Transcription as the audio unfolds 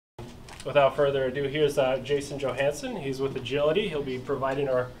without further ado, here's Jason Johansson. He's with Agiliti. He'll be providing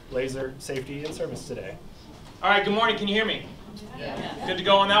our laser safety and service today. All right, good morning. Can you hear me? Yeah. Good to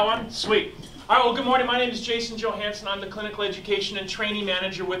go on that one? Sweet. All right, well, good morning. My name is Jason Johansson. I'm the Clinical Education and Training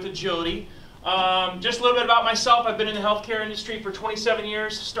Manager with Agiliti. Just a little bit about myself. I've been in the healthcare industry for 27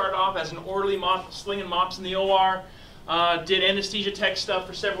 years. Started off as an orderly mop, slinging mops in the OR. Did anesthesia tech stuff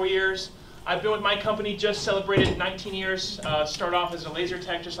for several years. I've been with my company, just celebrated 19 years. Started off as a laser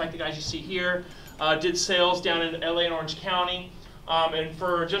tech, just like the guys you see here. Did sales down in LA and Orange County. And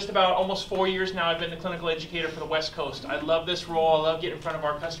for just about almost 4 years now, I've been the clinical educator for the West Coast. I love this role. I love getting in front of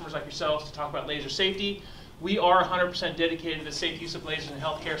our customers like yourselves to talk about laser safety. We are 100% dedicated to the safe use of lasers in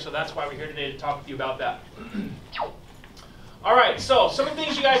healthcare, so that's why we're here today to talk with you about that. All right, so some of the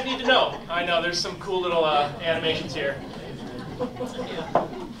things you guys need to know. I know, there's some cool little animations here.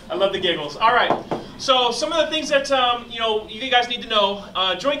 I love the giggles. All right, so some of the things that you guys need to know.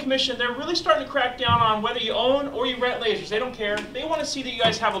 Joint Commission, they're really starting to crack down on whether you own or you rent lasers. They don't care. They want to see that you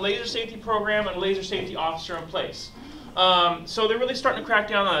guys have a laser safety program and a laser safety officer in place. So they're really starting to crack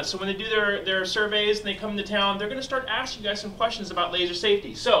down on it. So when they do their surveys and they come into town, they're going to start asking you guys some questions about laser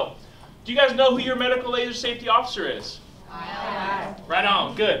safety. So, do you guys know who your medical laser safety officer is? Aye. Right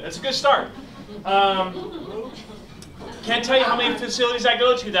on. Good. That's a good start. Can't tell you how many facilities I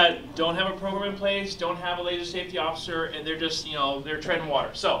go to that don't have a program in place, don't have a laser safety officer, and they're just, they're treading water.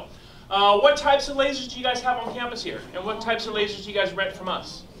 So, what types of lasers do you guys have on campus here? And what types of lasers do you guys rent from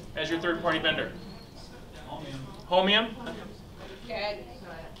us as your third-party vendor? Holmium?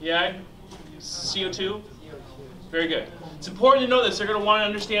 Yeah? CO2? Very good. It's important to know this. They're going to want to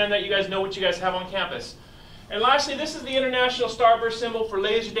understand that you guys know what you guys have on campus. And lastly, this is the international starburst symbol for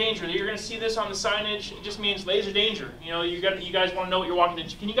laser danger. You're going to see this on the signage. It just means laser danger. You guys want to know what you're walking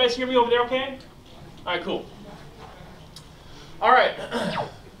into. Can you guys hear me over there okay? All right, cool. All right.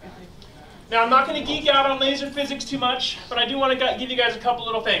 Now, I'm not going to geek out on laser physics too much, but I do want to give you guys a couple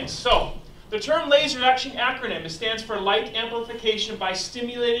little things. So, the term laser is actually an acronym. It stands for light amplification by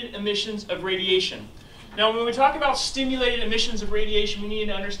stimulated emissions of radiation. Now, when we talk about stimulated emissions of radiation, we need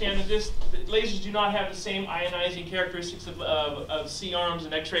to understand that lasers do not have the same ionizing characteristics of C-arms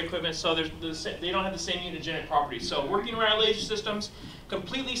and X-ray equipment, so they don't have the same mutagenic properties. So working around laser systems,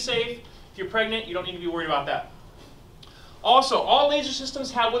 completely safe. If you're pregnant, you don't need to be worried about that. Also, all laser systems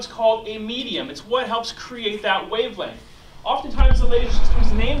have what's called a medium. It's what helps create that wavelength. Oftentimes, the laser system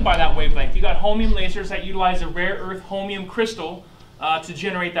is named by that wavelength. You got holmium lasers that utilize a rare earth holmium crystal to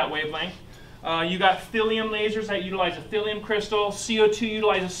generate that wavelength. You got thulium lasers that utilize a thulium crystal. CO2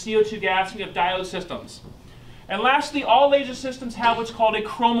 utilizes CO2 gas. And you have diode systems. And lastly, all laser systems have what's called a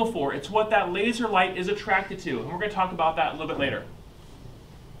chromophore. It's what that laser light is attracted to. And we're going to talk about that a little bit later.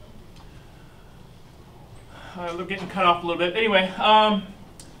 We're getting cut off a little bit. Anyway,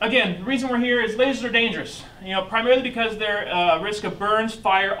 again, the reason we're here is lasers are dangerous. Primarily because they're risk of burns,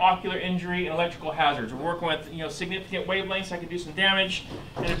 fire, ocular injury, and electrical hazards. We're working with significant wavelengths that can do some damage,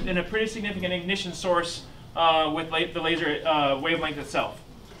 and a pretty significant ignition source with the laser wavelength itself.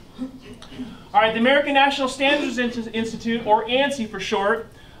 All right, the American National Standards Institute, or ANSI for short,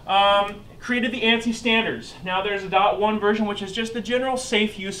 created the ANSI standards. Now there's a .1 version, which is just the general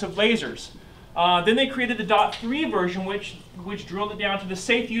safe use of lasers. Then they created the .3 version, which drilled it down to the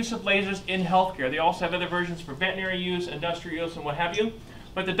safe use of lasers in healthcare. They also have other versions for veterinary use, industrial use, and what have you.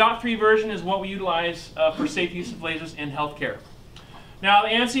 But the .3 version is what we utilize for safe use of lasers in healthcare. Now, the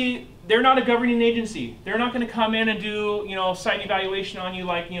ANSI, they're not a governing agency. They're not going to come in and do site evaluation on you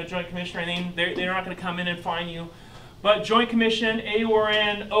like Joint Commission or anything. They're not going to come in and fine you. But Joint Commission,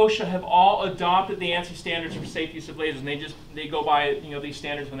 AORN, OSHA have all adopted the ANSI standards for safe use of lasers, and they go by these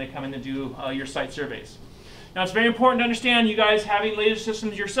standards when they come in to do your site surveys. Now it's very important to understand, you guys having laser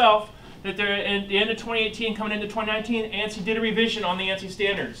systems yourself, that they're at the end of 2018, coming into 2019, ANSI did a revision on the ANSI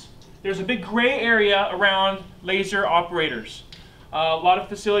standards. There's a big gray area around laser operators. A lot of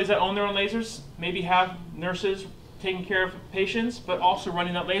facilities that own their own lasers maybe have nurses taking care of patients, but also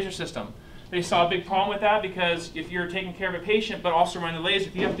running that laser system. They saw a big problem with that because if you're taking care of a patient but also running the laser,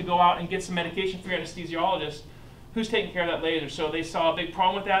 if you have to go out and get some medication for your anesthesiologist, who's taking care of that laser? So they saw a big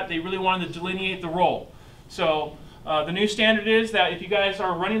problem with that. They really wanted to delineate the role. So the new standard is that if you guys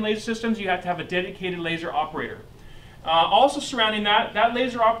are running laser systems, you have to have a dedicated laser operator. Also surrounding that, that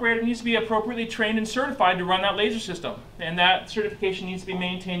laser operator needs to be appropriately trained and certified to run that laser system. And that certification needs to be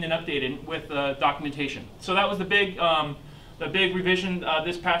maintained and updated with documentation. So that was the big revision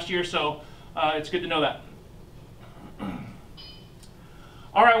this past year. So it's good to know that.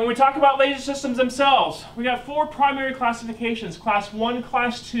 All right, when we talk about laser systems themselves, we got 4 primary classifications: Class 1,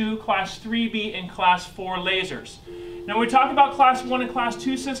 Class 2, Class 3B, and Class 4 lasers. Now, when we talk about Class 1 and Class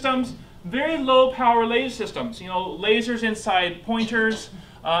 2 systems, very low power laser systems. You know, lasers inside pointers,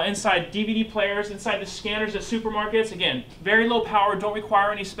 inside DVD players, inside the scanners at supermarkets. Again, very low power, don't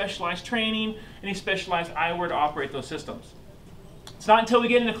require any specialized training, any specialized eyewear to operate those systems. It's not until we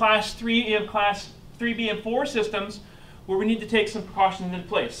get into Class 3 and Class 3B and 4 systems where we need to take some precautions into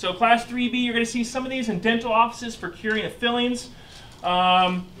place. So Class 3B, you're going to see some of these in dental offices for curing of fillings.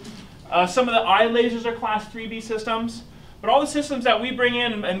 Some of the eye lasers are Class 3B systems. But all the systems that we bring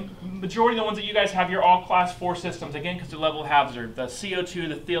in, and majority of the ones that you guys have, you're all Class 4 systems, again, because they're level hazard. The CO2,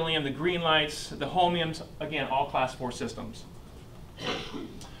 the thallium, the green lights, the holmiums, again, all Class 4 systems.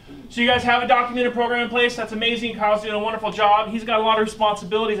 So you guys have a documented program in place. That's amazing. Kyle's doing a wonderful job. He's got a lot of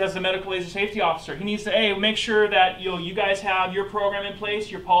responsibilities as the medical laser safety officer. He needs to, make sure that you guys have your program in place,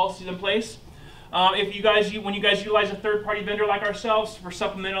 your policies in place. When you guys utilize a third-party vendor like ourselves for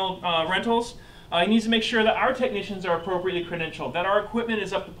supplemental rentals, he needs to make sure that our technicians are appropriately credentialed, that our equipment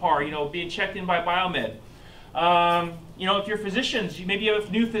is up to par, being checked in by Biomed. If you're physicians, maybe you have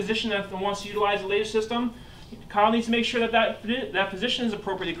a new physician that wants to utilize a laser system. Kyle needs to make sure that physician is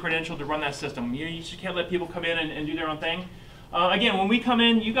appropriately credentialed to run that system. You just can't let people come in and do their own thing. Again, when we come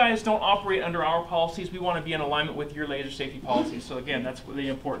in, you guys don't operate under our policies. We want to be in alignment with your laser safety policies. So again, that's the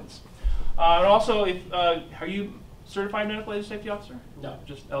importance. And also, are you certified medical laser safety officer? No.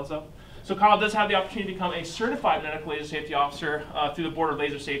 Just LSO? So Kyle does have the opportunity to become a certified medical laser safety officer through the Board of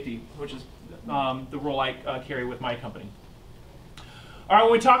Laser Safety, which is the role I carry with my company. All right,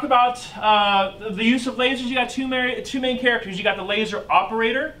 when we talk about the use of lasers, you got two main characters. You got the laser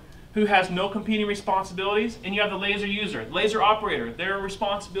operator, who has no competing responsibilities, and you have the laser user. The laser operator, their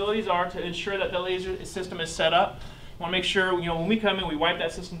responsibilities are to ensure that the laser system is set up. You want to make sure, when we come in, we wipe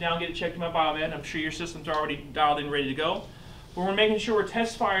that system down, get it checked in by Biomed. I'm sure your systems are already dialed in, ready to go. But we're making sure we're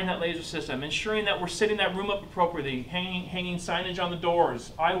test firing that laser system, ensuring that we're setting that room up appropriately, hanging signage on the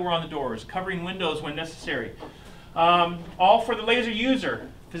doors, eyewear on the doors, covering windows when necessary. All for the laser user.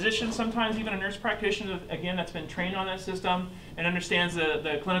 Physicians, sometimes even a nurse practitioner, again, that's been trained on that system and understands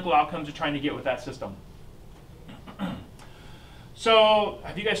the clinical outcomes you're trying to get with that system. So,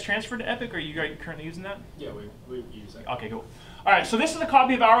 have you guys transferred to Epic, or are you currently using that? Yeah, we use that. Okay, cool. All right, so this is a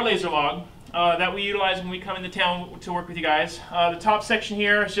copy of our laser log that we utilize when we come into town to work with you guys. The top section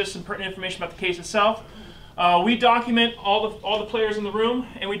here is just some pertinent information about the case itself. We document all the players in the room,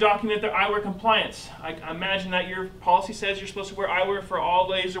 and we document their eyewear compliance. I imagine that your policy says you're supposed to wear eyewear for all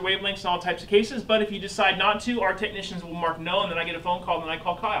laser wavelengths and all types of cases, but if you decide not to, our technicians will mark no, and then I get a phone call, and then I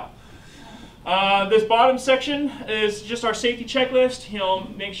call Kyle. This bottom section is just our safety checklist.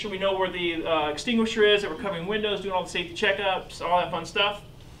 Make sure we know where the extinguisher is, that we're covering windows, doing all the safety checkups, all that fun stuff.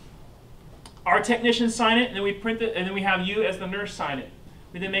 Our technicians sign it, and then we print it, and then we have you as the nurse sign it.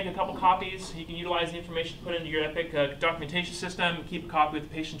 We then make a couple copies. You can utilize the information to put into your Epic documentation system, keep a copy with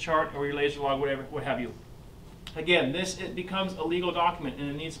the patient chart or your laser log, whatever, what have you. Again, it becomes a legal document, and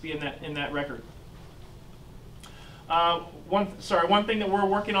it needs to be in that record. One thing that we're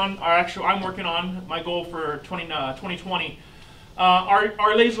working on, or actually I'm working on, my goal for 2020,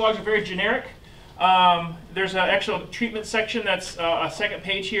 our laser logs are very generic. There's an actual treatment section that's a second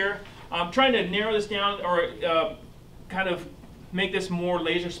page here. I'm trying to narrow this down, or kind of make this more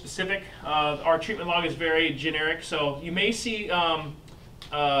laser specific. Our treatment log is very generic, so you may see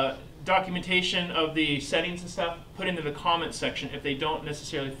documentation of the settings and stuff put into the comments section if they don't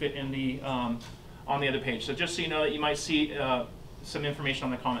necessarily fit in the on the other page. So just so you know that you might see some information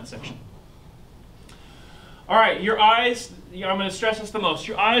on the comment section. All right, your eyes, I'm going to stress this the most.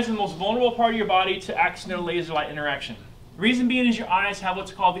 Your eyes are the most vulnerable part of your body to accidental laser light interaction. The reason being is your eyes have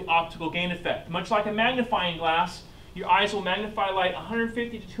what's called the optical gain effect. Much like a magnifying glass, your eyes will magnify light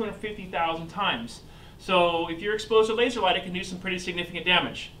 150 to 250,000 times. So if you're exposed to laser light, it can do some pretty significant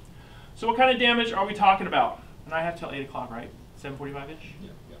damage. So what kind of damage are we talking about? And I have till 8 o'clock, right? 7:45-ish? Yeah.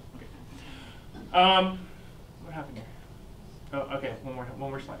 Okay. What happened here? Oh, okay, one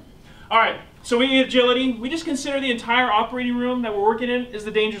more slide. All right, so we need agility. We just consider the entire operating room that we're working in is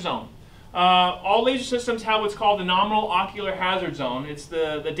the danger zone. All laser systems have what's called the nominal ocular hazard zone. It's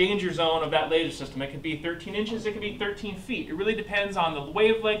the danger zone of that laser system. It could be 13 inches, it could be 13 feet. It really depends on the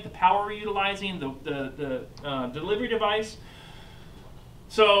wavelength, the power we're utilizing, the delivery device.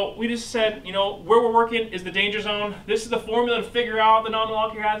 So we just said, where we're working is the danger zone. This is the formula to figure out the nominal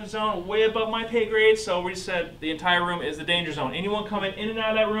ocular hazard zone, way above my pay grade. So we just said the entire room is the danger zone. Anyone coming in and out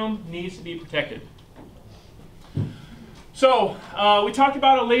of that room needs to be protected. So we talked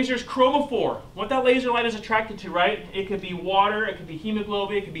about a laser's chromophore, what that laser light is attracted to, right? It could be water, it could be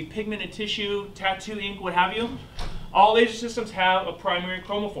hemoglobin, it could be pigmented tissue, tattoo ink, what have you. All laser systems have a primary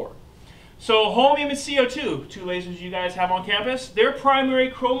chromophore. So holmium and CO2, two lasers you guys have on campus, their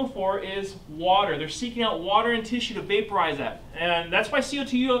primary chromophore is water. They're seeking out water and tissue to vaporize that. And that's why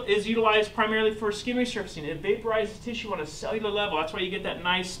CO2 is utilized primarily for skin resurfacing. It vaporizes tissue on a cellular level. That's why you get that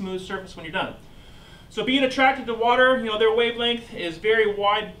nice smooth surface when you're done. So being attracted to water, their wavelength is very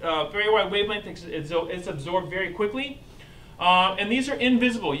wide wavelength. It's absorbed very quickly. And these are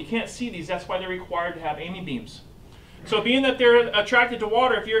invisible. You can't see these. That's why they're required to have aiming beams. So being that they're attracted to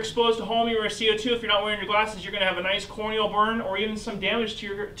water, if you're exposed to holmium or CO2, if you're not wearing your glasses, you're going to have a nice corneal burn or even some damage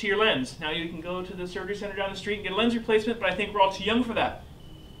to your lens. Now you can go to the surgery center down the street and get a lens replacement, but I think we're all too young for that.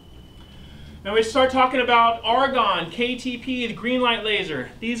 Now we start talking about argon, KTP, the green light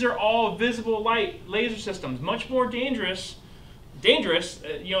laser. These are all visible light laser systems, much more dangerous.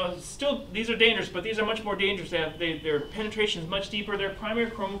 Still these are dangerous, but these are much more dangerous. Their penetration is much deeper. Their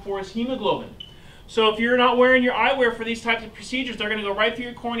primary chromophore is hemoglobin. So if you're not wearing your eyewear for these types of procedures, they're going to go right through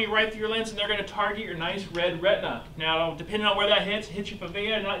your cornea, right through your lens, and they're going to target your nice red retina. Now, depending on where that hits your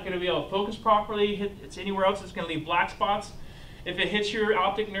fovea, not going to be able to focus properly. It's anywhere else, it's going to leave black spots. If it hits your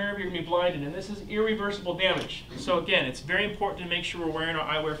optic nerve, you're going to be blinded, and this is irreversible damage. So again, it's very important to make sure we're wearing our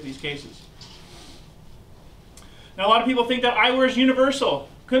eyewear for these cases. Now, a lot of people think that eyewear is universal.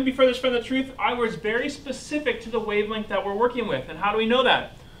 Couldn't be further from the truth. Eyewear is very specific to the wavelength that we're working with. And how do we know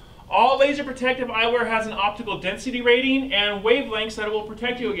that? All laser protective eyewear has an optical density rating and wavelengths that it will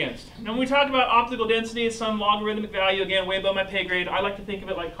protect you against. Now when we talk about optical density, it's some logarithmic value, again, way above my pay grade. I like to think of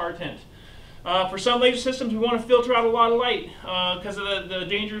it like car tint. For some laser systems, we want to filter out a lot of light because of the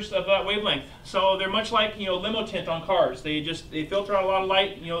dangers of that wavelength. So they're much like limo tint on cars. They filter out a lot of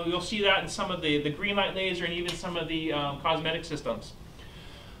light. You'll see that in some of the green light laser and even some of the cosmetic systems.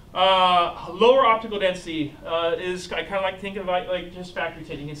 Lower optical density is, I kind of like to think of like just factory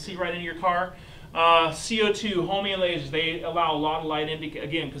tint. You can see right into your car. CO2, holmium lasers, they allow a lot of light in,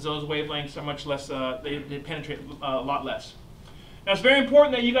 again, because those wavelengths are much less, they penetrate a lot less. Now it's very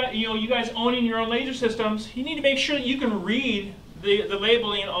important that you guys owning your own laser systems, you need to make sure that you can read the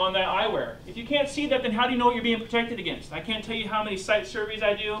labeling on that eyewear. If you can't see that, then how do you know what you're being protected against? I can't tell you how many site surveys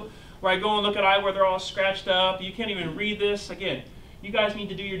I do where I go and look at eyewear, they're all scratched up. You can't even read this. Again, you guys need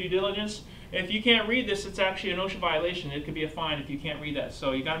to do your due diligence. If you can't read this, it's actually an OSHA violation. It could be a fine if you can't read that.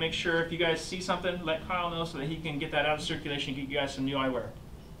 So you got to make sure if you guys see something, let Kyle know so that he can get that out of circulation and get you guys some new eyewear.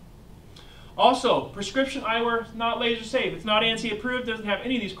 Also, prescription eyewear is not laser safe. It's not ANSI approved. Doesn't have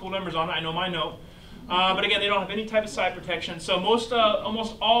any of these cool numbers on it. I know mine don't. But again, they don't have any type of side protection. So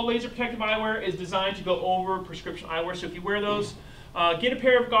almost all laser protective eyewear is designed to go over prescription eyewear. So if you wear those, get a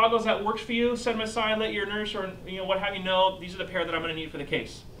pair of goggles that works for you. Set them aside. Let your nurse or what have you know. These are the pair that I'm going to need for the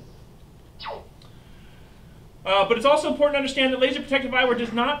case. But it's also important to understand that laser protective eyewear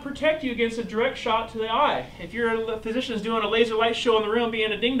does not protect you against a direct shot to the eye. If your physician is doing a laser light show in the room,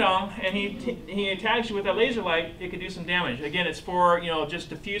 being a ding-dong, and he tags you with that laser light, it could do some damage. Again, it's for just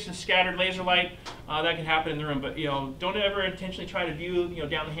diffuse and scattered laser light that can happen in the room. But don't ever intentionally try to view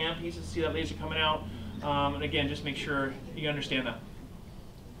down the hand pieces, see that laser coming out. And again, just make sure you understand that.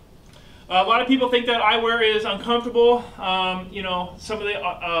 A lot of people think that eyewear is uncomfortable. Some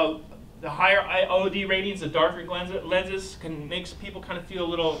of the higher OD ratings, the darker lenses, can make people kind of feel a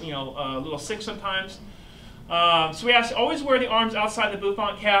little sick sometimes. So we ask always wear the arms outside the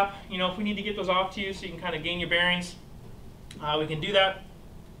bouffant cap. If we need to get those off to you so you can kind of gain your bearings, we can do that.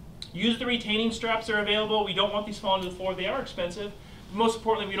 Use the retaining straps that are available. We don't want these falling to the floor. They are expensive. Most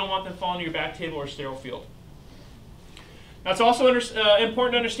importantly, we don't want them falling to your back table or sterile field. Now, it's also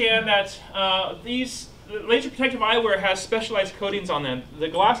important to understand that these laser protective eyewear has specialized coatings on them. The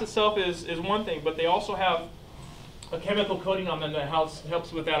glass itself is one thing, but they also have a chemical coating on them that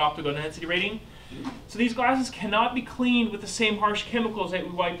helps with that optical density rating. So these glasses cannot be cleaned with the same harsh chemicals that we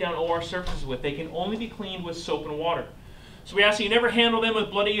wipe down OR surfaces with. They can only be cleaned with soap and water. So we ask that you never handle them with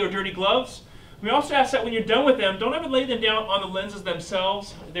bloody or dirty gloves. We also ask that when you're done with them, don't ever lay them down on the lenses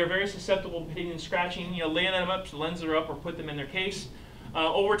themselves. They're very susceptible to pitting and scratching. Laying them up so the lenses are up or put them in their case.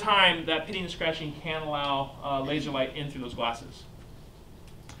 Over time, that pitting and scratching can allow laser light in through those glasses.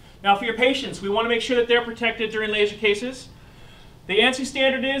 Now for your patients, we want to make sure that they're protected during laser cases. The ANSI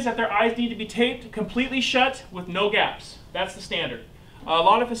standard is that their eyes need to be taped completely shut with no gaps. That's the standard. A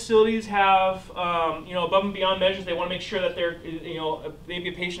lot of facilities have, above and beyond measures. They want to make sure that they're, maybe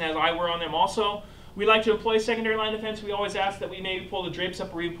a patient has eyewear on them also. We like to employ secondary line defense. We always ask that we maybe pull the drapes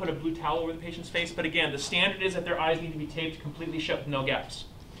up or even put a blue towel over the patient's face. But again, the standard is that their eyes need to be taped completely shut with no gaps.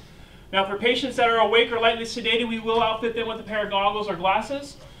 Now for patients that are awake or lightly sedated, we will outfit them with a pair of goggles or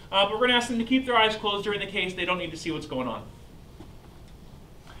glasses. But we're going to ask them to keep their eyes closed during the case. They don't need to see what's going on.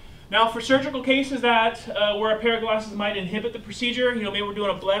 Now for surgical cases that where a pair of glasses might inhibit the procedure, maybe we're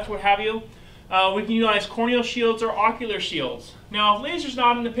doing a bleft, what have you, we can utilize corneal shields or ocular shields. Now if laser's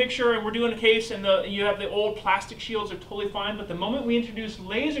not in the picture and we're doing a case and you have the old plastic shields, are totally fine, but the moment we introduce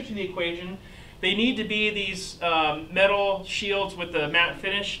laser to the equation, they need to be these metal shields with the matte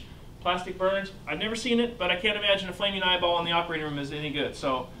finish. Plastic burns, I've never seen it, but I can't imagine a flaming eyeball in the operating room is any good.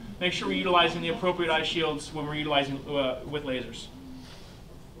 So make sure we're utilizing the appropriate eye shields when we're utilizing with lasers.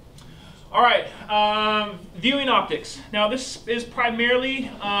 All right, viewing optics. Now this is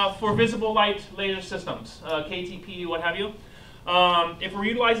primarily for visible light laser systems, KTP, what have you. If we're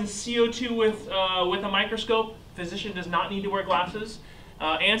utilizing CO2 with a microscope, physician does not need to wear glasses.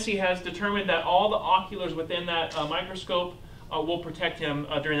 ANSI has determined that all the oculars within that microscope will protect him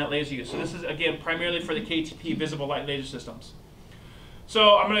during that laser use. So this is, again, primarily for the KTP visible light laser systems.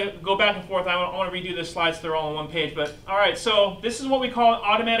 So I'm going to go back and forth. I want to redo the slides so they're all on one page. But all right, so this is what we call an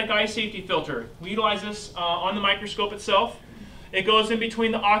automatic eye safety filter. We utilize this on the microscope itself. It goes in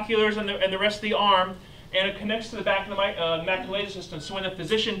between the oculars and the rest of the arm, and it connects to the back of the laser system. So when the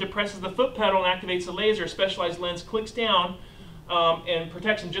physician depresses the foot pedal and activates the laser, a specialized lens clicks down and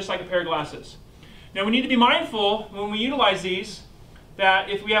protects him just like a pair of glasses. Now we need to be mindful when we utilize these that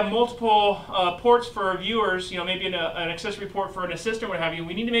if we have multiple ports for viewers, maybe an accessory port for an assistant, what have you,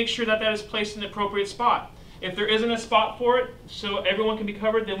 we need to make sure that that is placed in the appropriate spot. If there isn't a spot for it, so everyone can be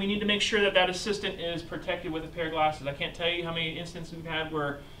covered, then we need to make sure that that assistant is protected with a pair of glasses. I can't tell you how many instances we've had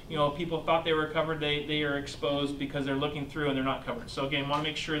where people thought they were covered, they are exposed because they're looking through and they're not covered. So again, want to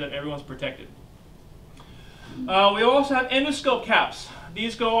make sure that everyone's protected. We also have endoscope caps.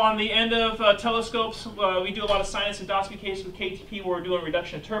 These go on the end of telescopes. We do a lot of sinus endoscopy cases with KTP where we're doing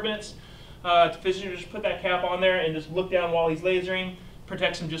reduction of turbinates. The physician just put that cap on there and just look down while he's lasering.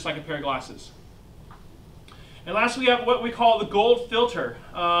 Protects him just like a pair of glasses. And lastly, we have what we call the gold filter.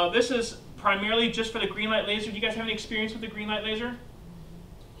 This is primarily just for the green light laser. Do you guys have any experience with the green light laser?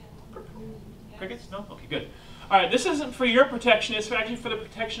 Crickets? No? Okay, good. All right, this isn't for your protection. It's actually for the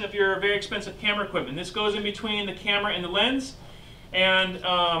protection of your very expensive camera equipment. This goes in between the camera and the lens. And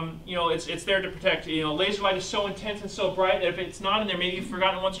it's there to protect. Laser light is so intense and so bright that if it's not in there, maybe you've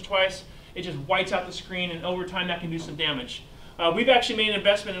forgotten it once or twice, it just whites out the screen, and over time that can do some damage. We've actually made an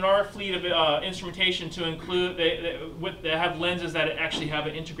investment in our fleet of instrumentation to include that have lenses that actually have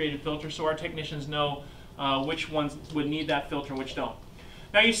an integrated filter, so our technicians know which ones would need that filter and which don't.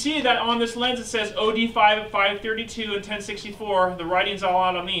 Now you see that on this lens it says OD5 at 532 and 1064. The writing's all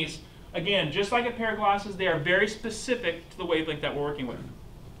out on these. Again, just like a pair of glasses, they are very specific to the wavelength that we're working with.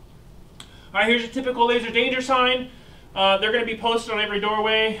 All right, here's a typical laser danger sign. They're going to be posted on every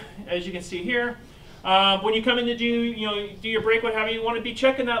doorway, as you can see here. When you come in to do your break, what have you, you want to be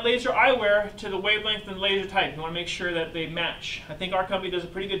checking that laser eyewear to the wavelength and laser type. You want to make sure that they match. I think our company does a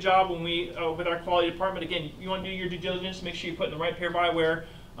pretty good job when we, with our quality department. Again, you want to do your due diligence, make sure you're putting the right pair of eyewear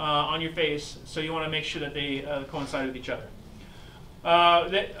on your face. So you want to make sure that they coincide with each other.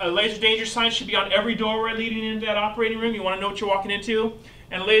 A laser danger sign should be on every doorway leading into that operating room. You want to know what you're walking into.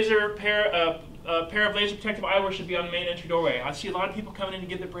 And a pair of laser protective eyewear should be on the main entry doorway. I see a lot of people coming in to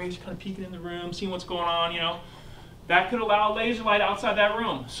get their breaks, kind of peeking in the room, seeing what's going on, That could allow laser light outside that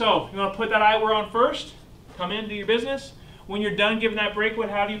room. So you want to put that eyewear on first, come in, do your business. When you're done giving that break, what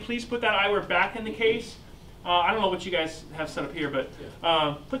have you, please put that eyewear back in the case. I don't know what you guys have set up here, but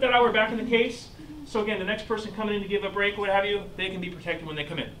put that eyewear back in the case. So again, the next person coming in to give a break, what have you, they can be protected when they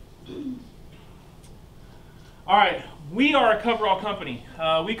come in. All right, we are a cover-all company.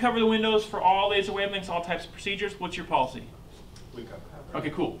 We cover the windows for all laser wavelengths, all types of procedures. What's your policy? We cover. Okay,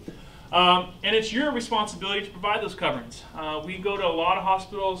 cool. And it's your responsibility to provide those coverings. We go to a lot of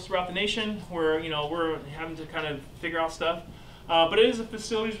hospitals throughout the nation where we're having to kind of figure out stuff. But it is a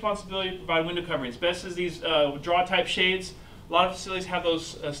facility responsibility to provide window coverings. Best is these draw-type shades. A lot of facilities have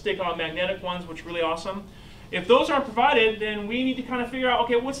those stick-on magnetic ones, which are really awesome. If those aren't provided, then we need to kind of figure out,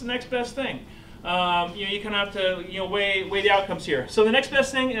 okay, what's the next best thing? You kind of have to weigh the outcomes here. So the next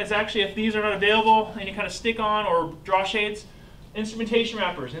best thing is actually, if these are not available, any kind of stick-on or draw shades, instrumentation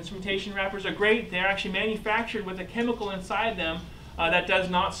wrappers. Instrumentation wrappers are great. They're actually manufactured with a chemical inside them that does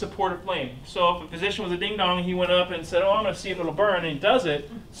not support a flame. So if a physician was a ding-dong, he went up and said, oh, I'm going to see if it'll burn, and he does it,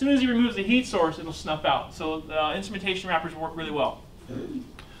 as soon as he removes the heat source, it'll snuff out. So instrumentation wrappers work really well.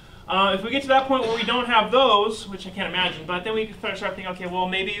 If we get to that point where we don't have those, which I can't imagine, but then we can start thinking, okay, well,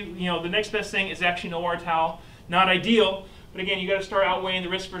 maybe the next best thing is actually an OR towel. Not ideal, but again, you got to start outweighing the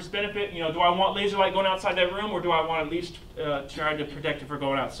risk versus benefit. Do I want laser light going outside that room, or do I want at least try to protect it for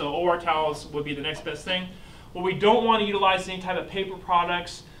going out? So OR towels would be the next best thing. Well, we don't want to utilize any type of paper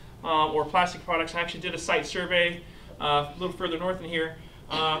products or plastic products. I actually did a site survey a little further north in here.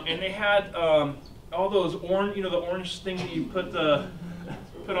 and they had all those orange, the orange thing that you put on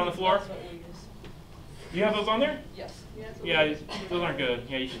the floor. That's what we use. Do you have those on there? Yes. Yeah, those aren't good.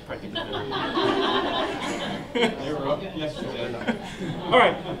 Yeah, you should probably get them. They were up yesterday. All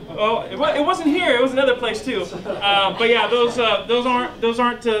right. Well, it wasn't here. It was another place too. But yeah, those will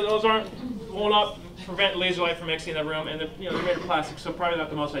not prevent laser light from exiting the room, and they're made of plastic, so probably not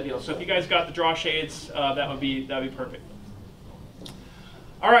the most ideal. So if you guys got the draw shades, that'd be perfect.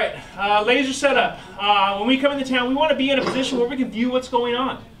 All right, laser setup. When we come into town, we want to be in a position where we can view what's going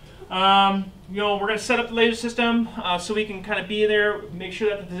on. We're going to set up the laser system so we can kind of be there, make sure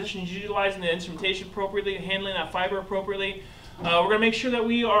that the physician is utilizing the instrumentation appropriately, handling that fiber appropriately. We're going to make sure that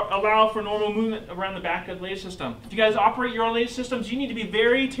we allow for normal movement around the back of the laser system. If you guys operate your own laser systems, you need to be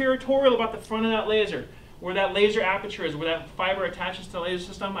very territorial about the front of that laser, where that laser aperture is, where that fiber attaches to the laser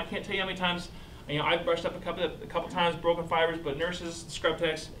system. I can't tell you how many times I've brushed up a couple times, broken fibers, but nurses, scrub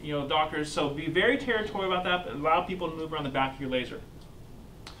techs, doctors. So be very territorial about that, but allow people to move around the back of your laser.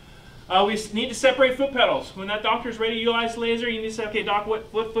 We need to separate foot pedals. When that doctor is ready to utilize the laser, you need to say, okay, doc, what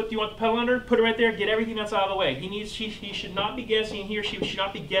foot do you want the pedal under? Put it right there. Get everything that's out of the way. He should not be guessing. He or she should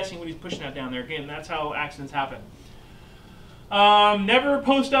not be guessing when he's pushing that down there. Again, that's how accidents happen. Never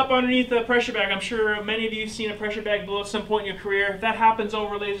post up underneath the pressure bag. I'm sure many of you have seen a pressure bag blow at some point in your career. If that happens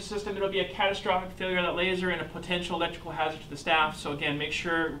over a laser system, it'll be a catastrophic failure of that laser and a potential electrical hazard to the staff. So again, make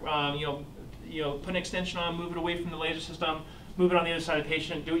sure put an extension on, move it away from the laser system. Move it on the other side of the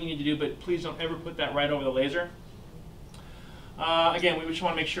patient, do what you need to do, but please don't ever put that right over the laser. Again, we just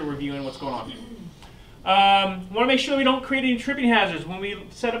want to make sure we're viewing what's going on. We want to make sure we don't create any tripping hazards. When we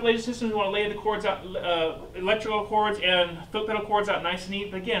set up laser systems, we want to lay the cords out, electrical cords and foot pedal cords out nice and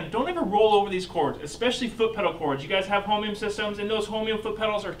neat. But again, don't ever roll over these cords, especially foot pedal cords. You guys have homium systems, and those homium foot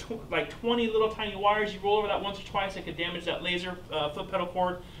pedals are like 20 little tiny wires. You roll over that once or twice, it could damage that laser foot pedal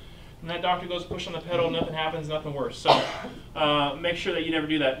cord. When that doctor goes to push on the pedal, nothing happens, nothing worse. So make sure that you never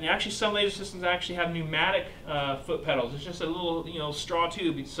do that. And actually, some laser systems actually have pneumatic foot pedals. It's just a little straw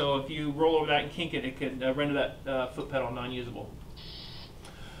tube. So if you roll over that and kink it, it could render that foot pedal non-usable.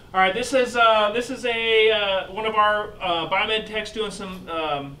 All right, this is one of our biomed techs doing some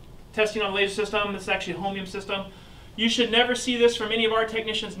testing on the laser system. This is actually a homium system. You should never see this from any of our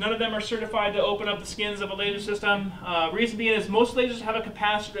technicians. None of them are certified to open up the skins of a laser system. Reason being is most lasers have a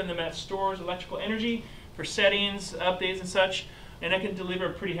capacitor in them that stores electrical energy for settings, updates, and such, and that can deliver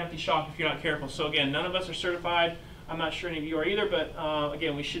a pretty hefty shock if you're not careful. So again, none of us are certified. I'm not sure any of you are either, but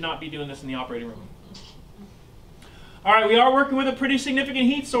again, we should not be doing this in the operating room. All right, we are working with a pretty significant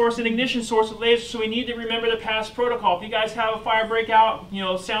heat source and ignition source with lasers, so we need to remember the past protocol. If you guys have a fire breakout,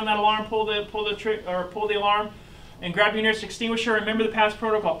 sound that alarm, pull the alarm, and grab your nearest extinguisher. Remember the past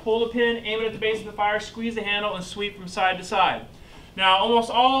protocol. Pull the pin, aim it at the base of the fire, squeeze the handle, and sweep from side to side. Now, almost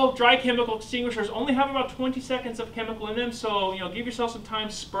all dry chemical extinguishers only have about 20 seconds of chemical in them, so give yourself some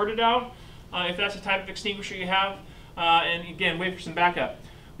time, spurt it out if that's the type of extinguisher you have, and again, wait for some backup.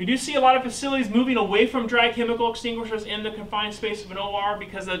 We do see a lot of facilities moving away from dry chemical extinguishers in the confined space of an OR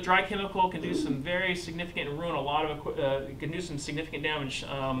because the dry chemical can do some very significant and ruin a lot of it can do some significant damage.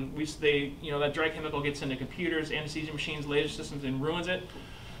 That dry chemical gets into computers, anesthesia machines, laser systems, and ruins it.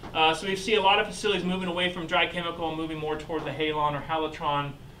 So we see a lot of facilities moving away from dry chemical and moving more toward the halon or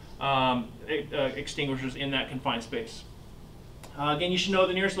halotron extinguishers in that confined space. Again, you should know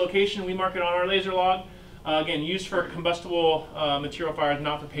the nearest location. We mark it on our laser log. Again, used for combustible material fires,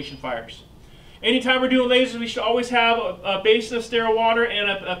 not for patient fires. Anytime we're doing lasers, we should always have a basin of sterile water and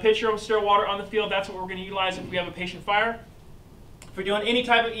a pitcher of sterile water on the field. That's what we're going to utilize if we have a patient fire. If we're doing any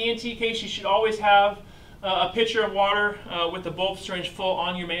type of ENT case, you should always have a pitcher of water with the bulb syringe full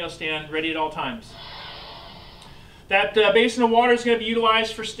on your Mayo stand, ready at all times. That basin of water is going to be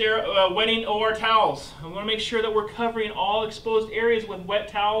utilized for wetting OR towels. We want to make sure that we're covering all exposed areas with wet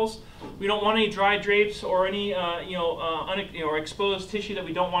towels. We don't want any dry drapes or any or exposed tissue that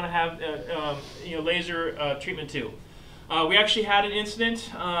we don't want to have laser treatment to. We actually had an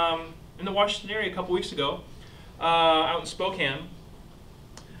incident in the Washington area a couple weeks ago, out in Spokane,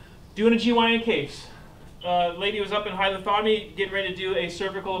 doing a GYN case. The lady was up in high lithotomy, getting ready to do a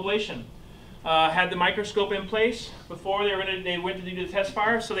cervical ablation. Had the microscope in place before they went to do the test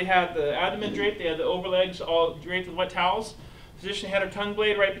fire, so they had the abdomen draped, they had the overlegs all draped with wet towels. Physician had her tongue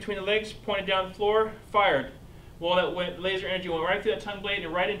blade right between the legs, pointed down the floor, fired. Well, that laser energy went right through that tongue blade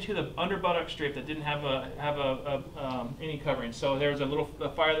and right into the under buttocks drape that didn't have any covering. So there was a little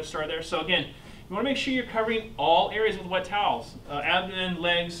fire that started there. So again, you want to make sure you're covering all areas with wet towels, abdomen,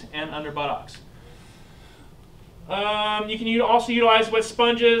 legs, and under buttocks. You can also utilize wet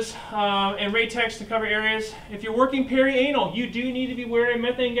sponges and Raytex to cover areas. If you're working perianal, you do need to be wearing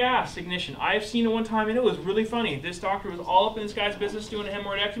methane gas ignition. I've seen it one time and it was really funny. This doctor was all up in this guy's business doing a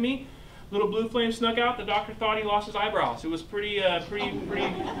hemorrhoidectomy. Little blue flame snuck out. The doctor thought he lost his eyebrows. It was pretty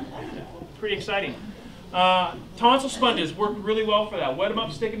exciting. Tonsil sponges work really well for that. Wet them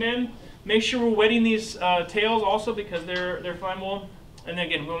up, stick them in. Make sure we're wetting these tails also because they're flammable. And then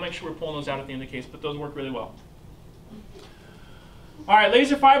again, we'll make sure we're pulling those out at the end of the case, but those work really well. All right,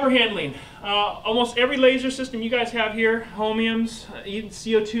 laser fiber handling. Almost every laser system you guys have here, Homiums, even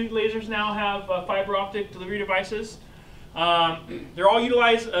CO2 lasers now have fiber optic delivery devices. They're all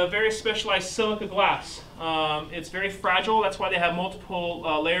utilize a very specialized silica glass. It's very fragile. That's why they have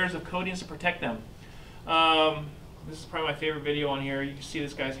multiple layers of coatings to protect them. This is probably my favorite video on here. You can see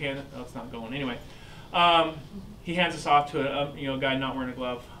this guy's hand. Oh, it's not going. Anyway, he hands this off to a guy not wearing a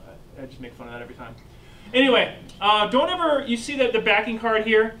glove. I just make fun of that every time. Anyway, don't ever, you see that the backing card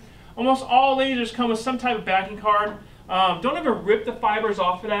here, almost all lasers come with some type of backing card. Don't ever rip the fibers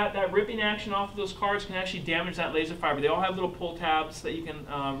off of that. That ripping action off of those cards can actually damage that laser fiber. They all have little pull tabs that you can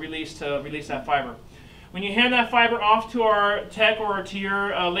release to release that fiber. When you hand that fiber off to our tech or to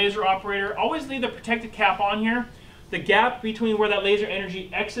your laser operator, always leave the protected cap on here. The gap between where that laser energy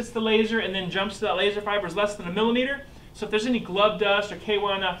exits the laser and then jumps to that laser fiber is less than 1 millimeter. So if there's any glove dust or KY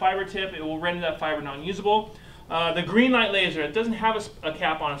on that fiber tip, it will render that fiber non-usable. The green light laser, it doesn't have a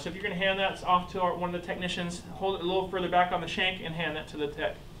cap on it. So if you're going to hand that off to one of the technicians, hold it a little further back on the shank and hand that to the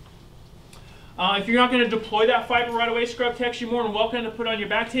tech. If you're not going to deploy that fiber right away, scrub techs, you're more than welcome to put it on your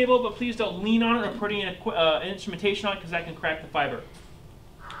back table, but please don't lean on it or put any instrumentation on it because that can crack the fiber.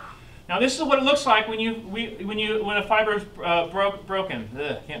 Now this is what it looks like when a fiber is broken.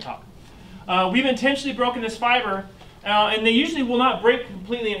 Ugh, can't talk. We've intentionally broken this fiber. And they usually will not break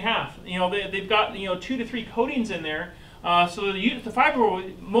completely in half. They've got 2 to 3 coatings in there, so the fiber will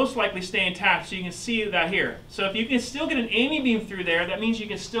most likely stay intact. So you can see that here. So if you can still get an aiming beam through there, that means you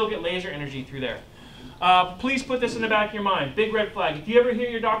can still get laser energy through there. Please put this in the back of your mind. Big red flag. If you ever hear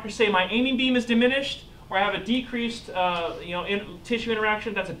your doctor say my aiming beam is diminished or I have a decreased tissue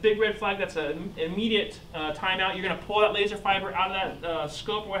interaction, that's a big red flag. That's an immediate timeout. You're going to pull that laser fiber out of that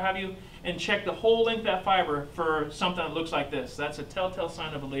scope or what have you, and check the whole length of that fiber for something that looks like this. That's a telltale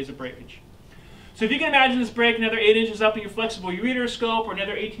sign of a laser breakage. So if you can imagine this break another 8 inches up in your flexible ureter scope or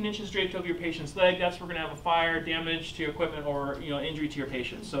another 18 inches draped over your patient's leg, that's where we're going to have a fire, damage to your equipment, or injury to your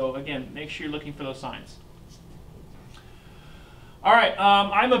patient. So again, make sure you're looking for those signs. All right,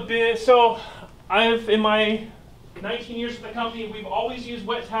 in my 19 years with the company, we've always used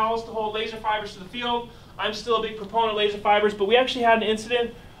wet towels to hold laser fibers to the field. I'm still a big proponent of laser fibers, but we actually had an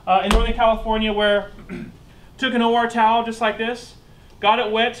incident in Northern California where took an OR towel just like this, got it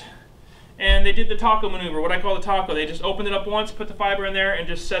wet, and they did the taco maneuver, what I call the taco. They just opened it up once, put the fiber in there, and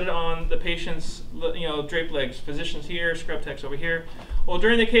just set it on the patient's draped legs. Physicians here, scrub techs over here. Well,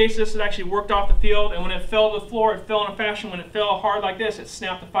 during the case, this had actually worked off the field, and when it fell to the floor, it fell in a fashion. When it fell hard like this, it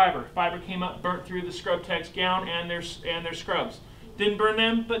snapped the fiber. Fiber came up, burnt through the scrub tech's gown and their scrubs. Didn't burn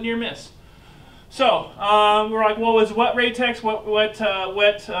them, but near miss. So we're like, well, is wet Raytex,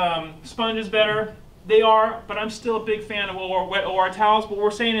 wet sponge is better? They are, but I'm still a big fan of wet OR towels. What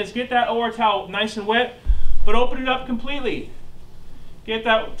we're saying is get that OR towel nice and wet, but open it up completely. Get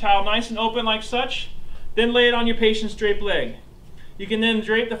that towel nice and open like such, then lay it on your patient's draped leg. You can then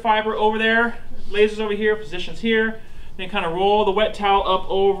drape the fiber over there, lasers over here, positions here, then kind of roll the wet towel up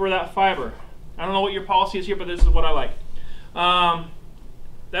over that fiber. I don't know what your policy is here, but this is what I like.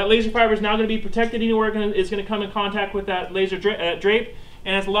 That laser fiber is now going to be protected anywhere it's going to come in contact with that laser drape,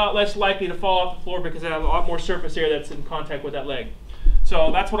 and it's a lot less likely to fall off the floor because it has a lot more surface area that's in contact with that leg. So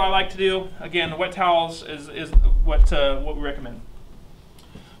that's what I like to do. Again, the wet towels is what we recommend.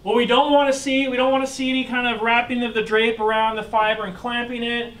 What we don't want to see, we don't want to see any kind of wrapping of the drape around the fiber and clamping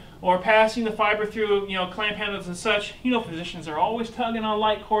it, or passing the fiber through clamp handles and such. Physicians are always tugging on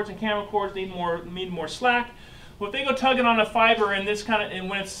light cords and camera cords, need more slack. Well, if they go tugging on a fiber and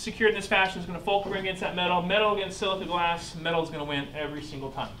when it's secured in this fashion, it's going to fulcrum against that metal. Metal against silica glass, metal is going to win every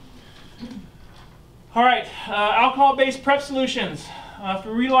single time. All right, alcohol-based prep solutions. If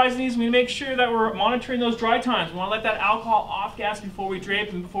we're utilizing these, we make sure that we're monitoring those dry times. We want to let that alcohol off gas before we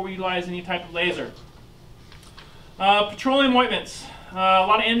drape and before we utilize any type of laser. Petroleum ointments. A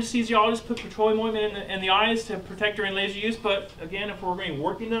lot of anesthesiologists put petroleum ointment in the eyes to protect during laser use, but again, if we're going to be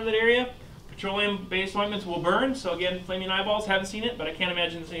working in that area, petroleum-based ointments will burn. So again, flaming eyeballs, haven't seen it, but I can't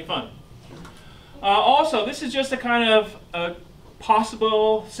imagine it's any fun. Also, this is just a kind of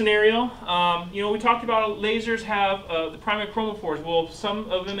possible scenario. We talked about lasers have the primary chromophores. Well, some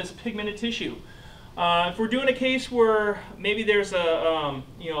of them is pigmented tissue. If we're doing a case where maybe there's a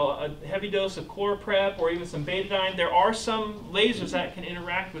heavy dose of chloroprep or even some betadine, there are some lasers that can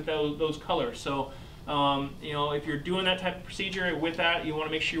interact with those colors. So if you're doing that type of procedure with that, you want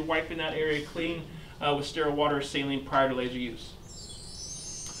to make sure you're wiping that area clean with sterile water or saline prior to laser use.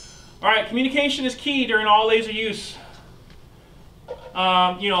 All right, communication is key during all laser use.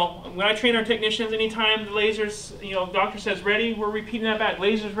 When I train our technicians, anytime the lasers, doctor says ready, we're repeating that back.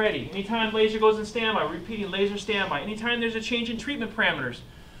 Laser's ready. Anytime laser goes in standby, we're repeating laser standby. Anytime there's a change in treatment parameters,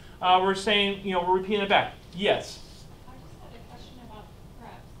 we're saying, we're repeating it back. Yes. I just had a question about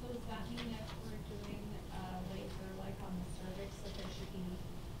prep. So does that mean if we're doing a laser like on the cervix that there should be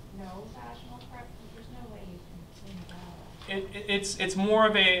no vaginal prep? Because there's no way you can clean it out. It's more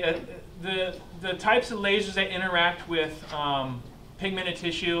of the types of lasers that interact with pigmented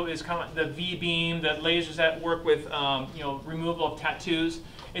tissue is kind of the V-beam, the lasers that work with removal of tattoos.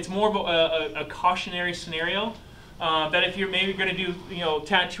 It's more of a cautionary scenario that if you're maybe going to do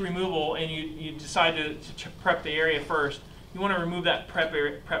tattoo removal and you decide to prep the area first, you want to remove that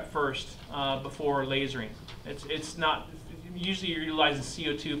prep first before lasering. It's not usually you're utilizing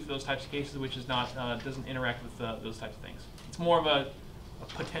CO2 for those types of cases, which is not doesn't interact with those types of things. It's more of a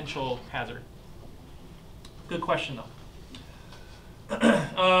potential hazard. Good question though.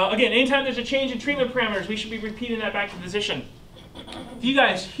 Again, anytime there's a change in treatment parameters, we should be repeating that back to the physician. If you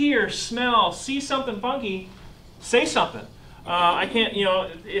guys hear, smell, see something funky, say something. I can't,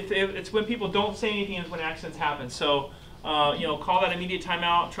 if it's when people don't say anything is when accidents happen. So, call that immediate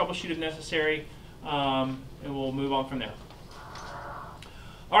timeout, troubleshoot if necessary, and we'll move on from there.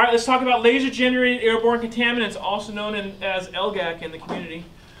 All right, let's talk about laser-generated airborne contaminants, also known as LGAC in the community.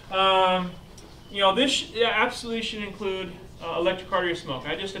 This absolutely should include electrocardiography smoke.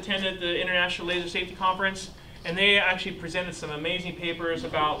 I just attended the International Laser Safety Conference, and they actually presented some amazing papers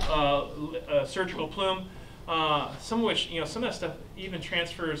about surgical plume, some of which, some of that stuff even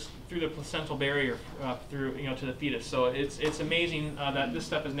transfers through the placental barrier through, to the fetus. So it's amazing that this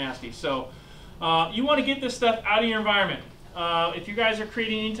stuff is nasty. So you want to get this stuff out of your environment. If you guys are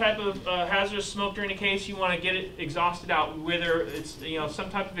creating any type of hazardous smoke during a case, you want to get it exhausted out, whether it's some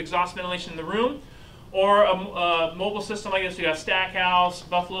type of exhaust ventilation in the room, or a mobile system like this. We got Stackhouse,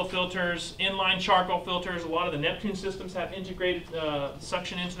 Buffalo filters, inline charcoal filters. A lot of the Neptune systems have integrated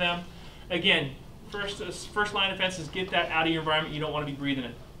suction into them. Again, first line of defense is get that out of your environment. You don't want to be breathing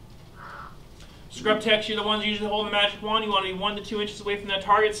it. Scrub techs, you're the ones usually holding the magic wand. You want to be 1 to 2 inches away from that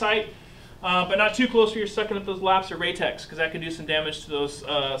target site, but not too close where you're sucking up those laps or Ratex, because that can do some damage to those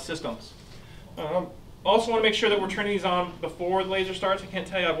systems. Also want to make sure that we're turning these on before the laser starts. I can't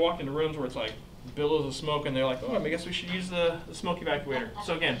tell you, I've walked into rooms where it's like billows of smoke, and they're like, oh, I guess we should use the smoke evacuator.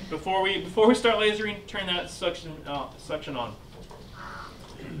 So again, before we start lasering, turn that suction on.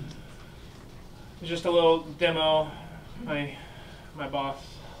 Just a little demo. My boss,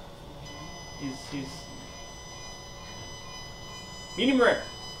 he's medium rare.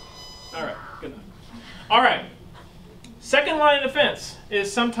 All right, good enough. All right, second line of defense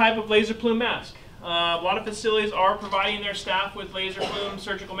is some type of laser plume mask. A lot of facilities are providing their staff with laser plume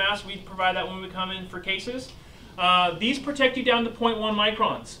surgical masks. We provide that when we come in for cases. These protect you down to 0.1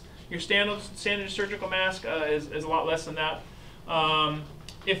 microns. Your standard surgical mask is a lot less than that.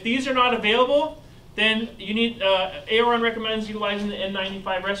 If these are not available, then you need, AORN recommends utilizing the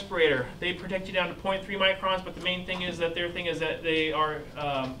N95 respirator. They protect you down to 0.3 microns, but the main thing is that they are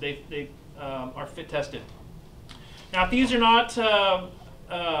fit tested. Now, if these are not,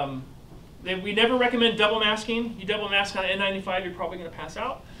 we never recommend double masking. You double mask on N95, you're probably going to pass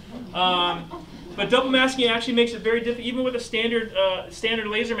out. But double masking actually makes it very difficult, even with a standard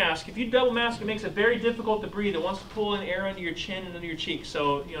laser mask. If you double mask, it makes it very difficult to breathe. It wants to pull in air under your chin and under your cheeks.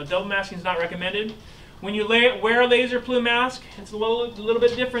 So, double masking is not recommended. When you wear a laser plume mask, it's a little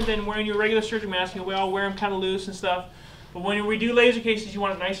bit different than wearing your regular surgical mask. We all wear them kind of loose and stuff. But when we do laser cases, you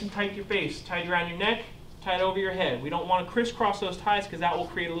want it nice and tight to your face, tied around your neck, tied over your head. We don't want to crisscross those ties because that will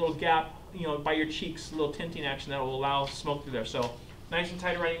create a little gap, by your cheeks, a little tinting action that will allow smoke through there. So nice and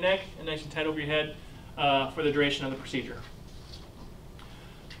tight around your neck and nice and tight over your head for the duration of the procedure.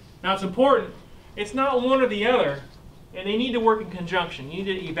 Now it's important, it's not one or the other, and they need to work in conjunction. You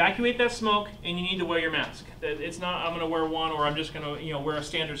need to evacuate that smoke and you need to wear your mask. It's not, I'm going to wear one, or I'm just going to wear a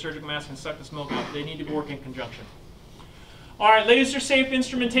standard surgical mask and suck the smoke out. They need to work in conjunction. All right, laser safe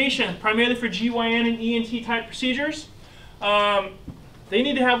instrumentation, primarily for GYN and ENT type procedures. They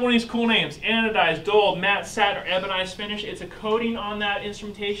need to have one of these cool names: anodized, dulled, matte, satin, or ebonized finish. It's a coating on that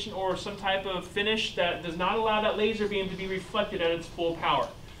instrumentation or some type of finish that does not allow that laser beam to be reflected at its full power.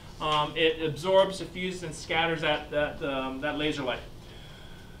 It absorbs, diffuses, and scatters that laser light.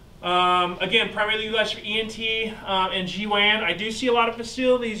 Again, primarily utilized for ENT and GYN. I do see a lot of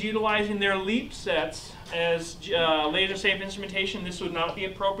facilities utilizing their LEAP sets as laser safe instrumentation. This would not be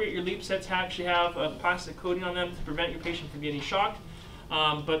appropriate. Your LEAP sets actually have a plastic coating on them to prevent your patient from getting shocked,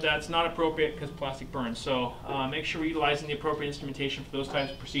 but that's not appropriate because plastic burns. So make sure we're utilizing the appropriate instrumentation for those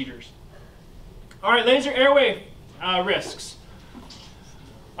types of procedures. All right, laser airway risks.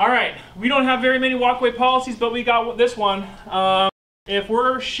 All right, we don't have very many walkway policies, but we got this one. If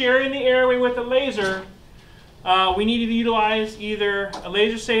we're sharing the airway with a laser, we need to utilize either a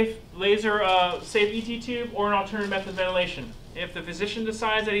laser safe ET tube or an alternative method of ventilation. If the physician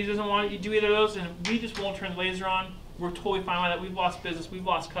decides that he doesn't want you to do either of those, then we just won't turn the laser on. We're totally fine with that. We've lost business. We've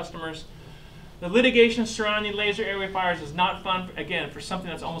lost customers. The litigation surrounding laser airway fires is not fun, again, for something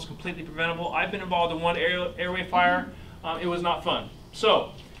that's almost completely preventable. I've been involved in one airway fire. It was not fun.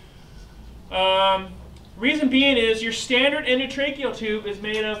 So, reason being is your standard endotracheal tube is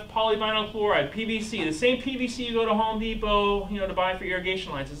made of polyvinyl chloride, PVC. The same PVC you go to Home Depot, to buy for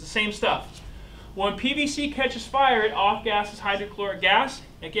irrigation lines. It's the same stuff. When PVC catches fire, it off-gases hydrochloric gas.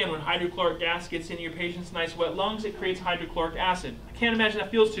 Again, when hydrochloric gas gets into your patient's nice wet lungs, it creates hydrochloric acid. I can't imagine that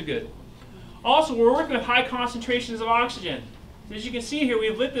feels too good. Also, we're working with high concentrations of oxygen. So as you can see here,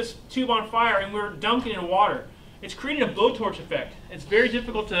 we've lit this tube on fire and we're dunking it in water. It's creating a blowtorch effect. It's very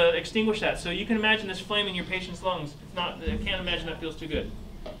difficult to extinguish that. So you can imagine this flame in your patient's lungs. I can't imagine that feels too good.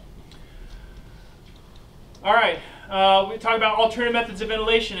 All right, we talk about alternative methods of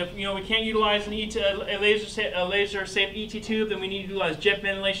ventilation. If we can't utilize a laser safe ET tube, then we need to utilize jet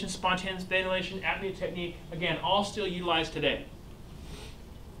ventilation, spontaneous ventilation, apnea technique. Again, all still utilized today.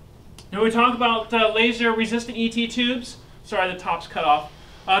 Now we talk about laser resistant ET tubes. Sorry, the top's cut off.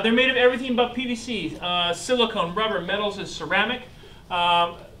 They're made of everything but PVC, silicone, rubber, metals, and ceramic.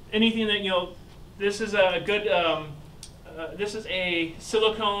 Anything that, this is a good, this is a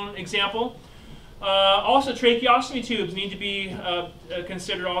silicone example. Also, tracheostomy tubes need to be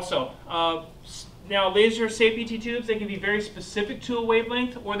considered also. Now, laser safe ET tubes, they can be very specific to a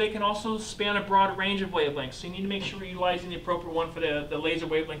wavelength, or they can also span a broad range of wavelengths. So you need to make sure we're utilizing the appropriate one for the laser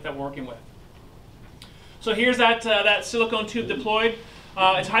wavelength that we're working with. So here's that silicone tube deployed.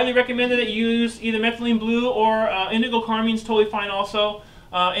 It's highly recommended that you use either methylene blue or indigo carmine is totally fine also.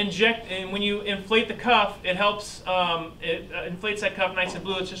 And when you inflate the cuff, it helps, it inflates that cuff nice and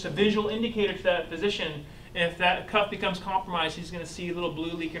blue. It's just a visual indicator to that physician. If that cuff becomes compromised, he's going to see a little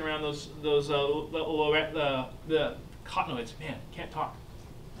blue leaking around the cottonoids. Man, can't talk.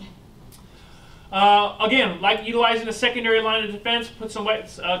 Again, like utilizing a secondary line of defense, put some wet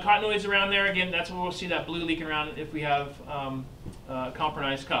cottonoids around there. Again, that's where we'll see that blue leaking around if we have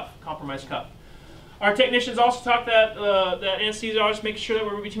compromised cuff. Our technicians also talk that anesthesiologists make sure that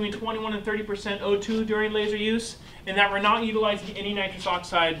we're between 21 and 30% O2 during laser use, and that we're not utilizing any nitrous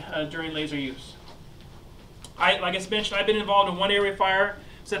oxide during laser use. Like I mentioned, I've been involved in one airway fire.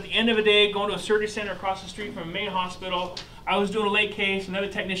 So at the end of the day, going to a surgery center across the street from a main hospital, I was doing a late case. Another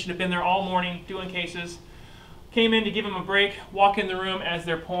technician had been there all morning doing cases. Came in to give him a break, walk in the room as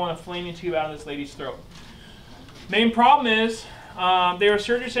they're pulling a flaming tube out of this lady's throat. Main problem is, they were a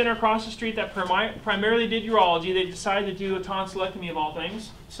surgery center across the street that primarily did urology. They decided to do a tonsillectomy of all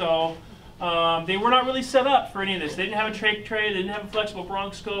things. So they were not really set up for any of this. They didn't have a trach tray. They didn't have a flexible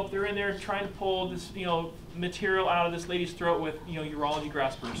bronchoscope. They're in there trying to pull this, material out of this lady's throat with, urology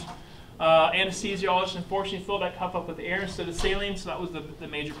graspers. Anesthesiologist unfortunately filled that cuff up with air instead of saline, so that was the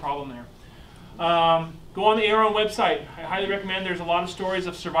major problem there. Go on the ARON website. I highly recommend. There's a lot of stories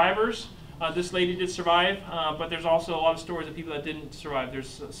of survivors. This lady did survive, but there's also a lot of stories of people that didn't survive.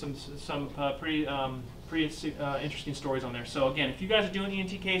 There's some pretty interesting stories on there. So again, if you guys are doing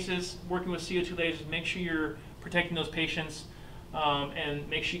ENT cases, working with CO2 lasers, make sure you're protecting those patients, and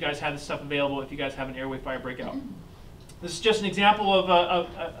make sure you guys have this stuff available if you guys have an airway fire breakout. This is just an example of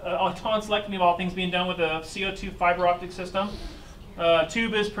a tonsillectomy of all things being done with a CO2 fiber optic system.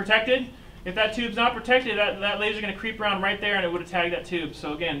 Tube is protected. If that tube's not protected, that laser is going to creep around right there and it would have tagged that tube.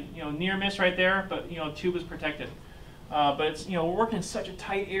 So again, near miss right there, but tube is protected. But it's we're working in such a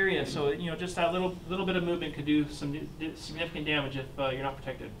tight area, so just that little bit of movement could do some significant damage if you're not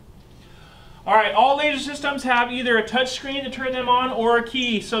protected. All right, all laser systems have either a touch screen to turn them on or a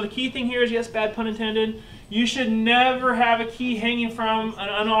key. So the key thing here is, yes, bad pun intended, you should never have a key hanging from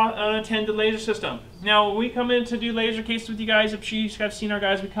an unattended laser system. Now, when we come in to do laser cases with you guys, if you guys have seen our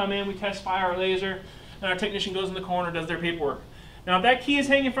guys, we come in, we test fire our laser, and our technician goes in the corner, does their paperwork. Now, if that key is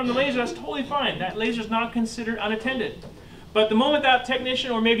hanging from the laser, that's totally fine. That laser is not considered unattended. But the moment that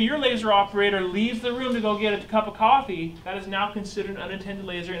technician or maybe your laser operator leaves the room to go get a cup of coffee, that is now considered an unattended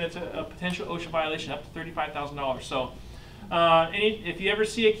laser, and it's a potential OSHA violation up to $35,000. So If you ever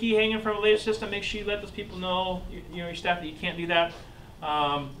see a key hanging from a laser system, make sure you let those people know, your staff, that you can't do that.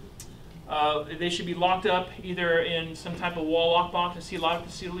 They should be locked up either in some type of wall lockbox. I see a lot of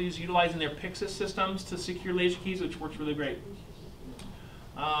facilities utilizing their Pyxis systems to secure laser keys, which works really great.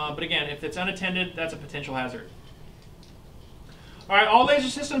 But again, if it's unattended, that's a potential hazard. All right, all laser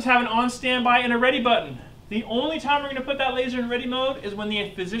systems have an on standby and a ready button. The only time we're going to put that laser in ready mode is when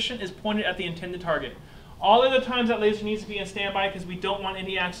the physician is pointed at the intended target. All other times that laser needs to be in standby because we don't want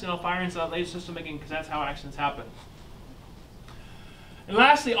any accidental firings of that laser system again, because that's how accidents happen. And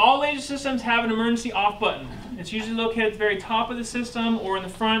lastly, all laser systems have an emergency off button. It's usually located at the very top of the system or in the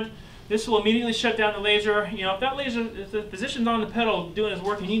front. This will immediately shut down the laser. If the physician's on the pedal doing his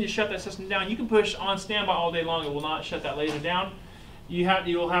work, and you need to shut that system down, you can push on standby all day long. It will not shut that laser down. You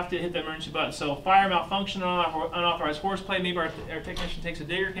will have to hit the emergency button. So fire, malfunction, unauthorized horseplay, maybe our technician takes a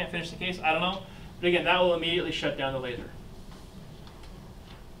digger, can't finish the case, I don't know. But again, that will immediately shut down the laser.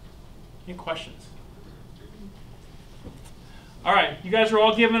 Any questions? All right, you guys were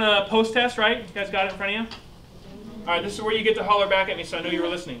all given a post test, right? You guys got it in front of you? All right, this is where you get to holler back at me so I know you were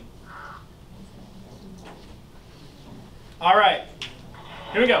listening. All right,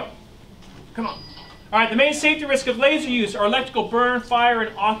 here we go. Come on. All right, the main safety risk of laser use are electrical burn, fire,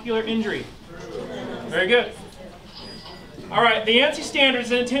 and ocular injury. Very good. All right, the ANSI standard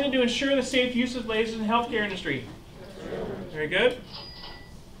is intended to ensure the safe use of lasers in the healthcare industry. Very good.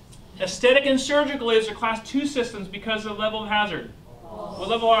 Aesthetic and surgical lasers are class 2 systems because of the level of hazard. What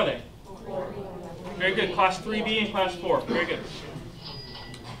level are they? Very good. Class 3B and class 4. Very good.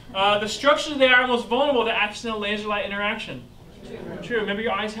 The structures they are most vulnerable to accidental laser light interaction. True. Remember,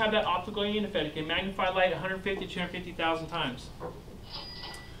 your eyes have that optical gain effect. It can magnify light 150 to 250,000 times.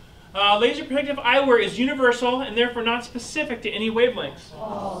 Laser protective eyewear is universal and therefore not specific to any wavelengths.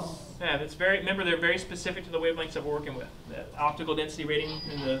 Yeah, remember, they're very specific to the wavelengths that we're working with. The optical density rating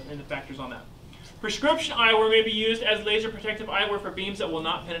and the factors on that. Prescription eyewear may be used as laser protective eyewear for beams that will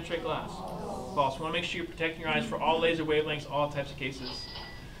not penetrate glass. False. We want to make sure you're protecting your eyes for all laser wavelengths, all types of cases.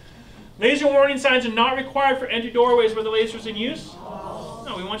 Laser warning signs are not required for entry doorways where the laser is in use.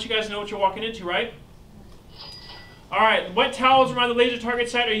 No, we want you guys to know what you're walking into, right? All right, wet towels around the laser target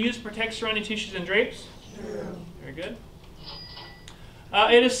site are used to protect surrounding tissues and drapes. Very good.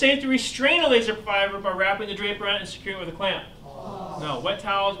 It is safe to restrain a laser fiber by wrapping the drape around it and securing it with a clamp. No, wet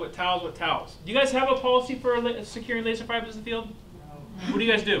towels, wet towels, wet towels. Do you guys have a policy for securing laser fibers in the field? What do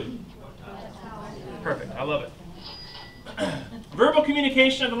you guys do? Perfect, I love it. Verbal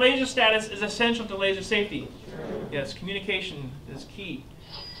communication of the laser status is essential to laser safety. Yes, communication is key.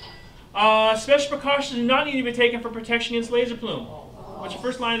 Special precautions do not need to be taken for protection against laser plume. What's your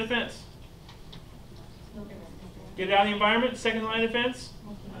first line of defense? Get it out of the environment. Second line of defense?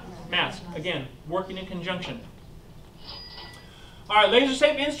 Mask. Again, working in conjunction. All right, laser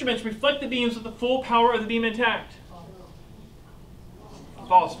safe instruments reflect the beams with the full power of the beam intact.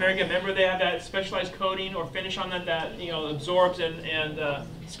 False. Very good. Remember, they have that specialized coating or finish on that absorbs and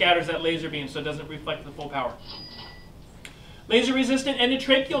scatters that laser beam so it doesn't reflect the full power. Laser-resistant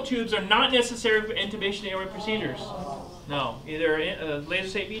endotracheal tubes are not necessary for intubation airway procedures. No, either a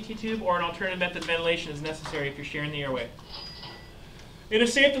laser-safe ET tube or an alternative method of ventilation is necessary if you're sharing the airway. It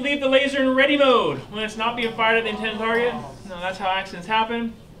is safe to leave the laser in ready mode when it's not being fired at the intended target. No, that's how accidents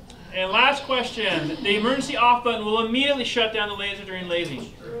happen. And last question, the emergency off button will immediately shut down the laser during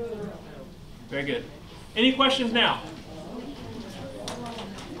lasing. Very good. Any questions now?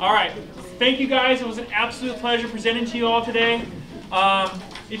 All right. Thank you guys. It was an absolute pleasure presenting to you all today.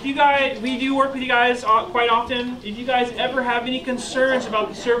 We do work with you guys quite often. If you guys ever have any concerns about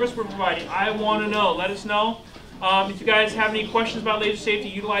the service we're providing, I want to know. Let us know. If you guys have any questions about laser safety,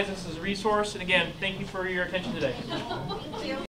 utilize this as a resource. And again, thank you for your attention today.